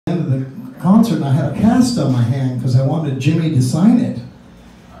concert, and I had a cast on my hand because I wanted Jimi to sign it.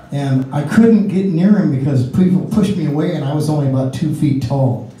 And I couldn't get near him because people pushed me away, and I was only about 2 feet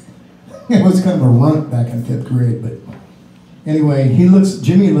tall. It was kind of a runt back in 5th grade, but anyway,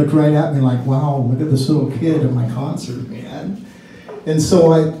 Jimi looked right at me like, wow, look at this little kid at my concert, man. And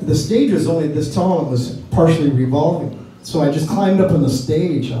so the stage was only this tall, it was partially revolving. So I just climbed up on the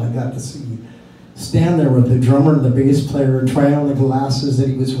stage, and I got to stand there with the drummer and the bass player and try on the glasses that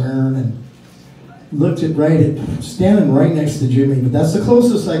he was wearing, and looked standing right next to Jimi. But that's the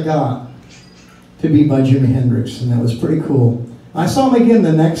closest I got to be by Jimi Hendrix, and that was pretty cool. I saw him again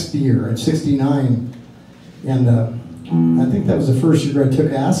the next year at 69, and I think that was the first year I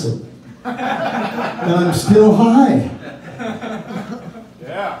took acid. And I'm still high.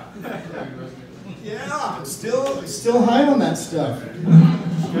 Yeah. Yeah, I'm still high on that stuff.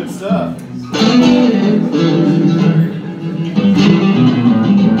 Good stuff.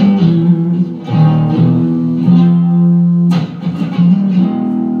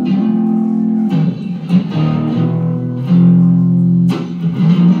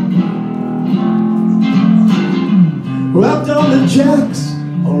 Wrapped on the jacks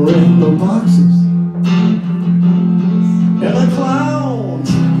or in the boxes, and the clowns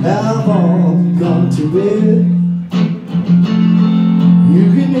have all gone to bed. You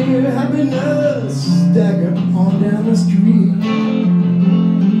can hear happiness stagger on down the street.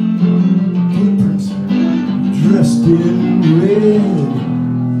 Footprints dressed in red,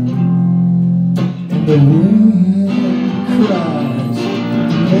 and the wind cries,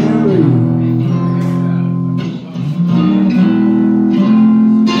 Mary.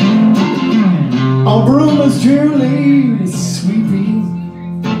 Our broom is cheerily sweeping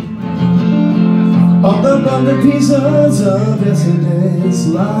all the blunted pieces of yesterday's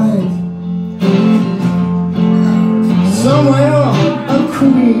life. Somewhere a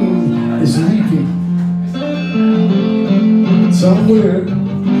queen is weeping. Somewhere a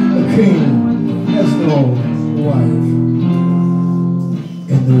king has no wife.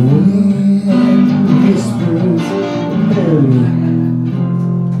 And the wind whispers Mary.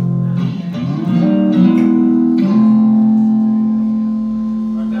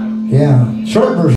 Yeah, short version.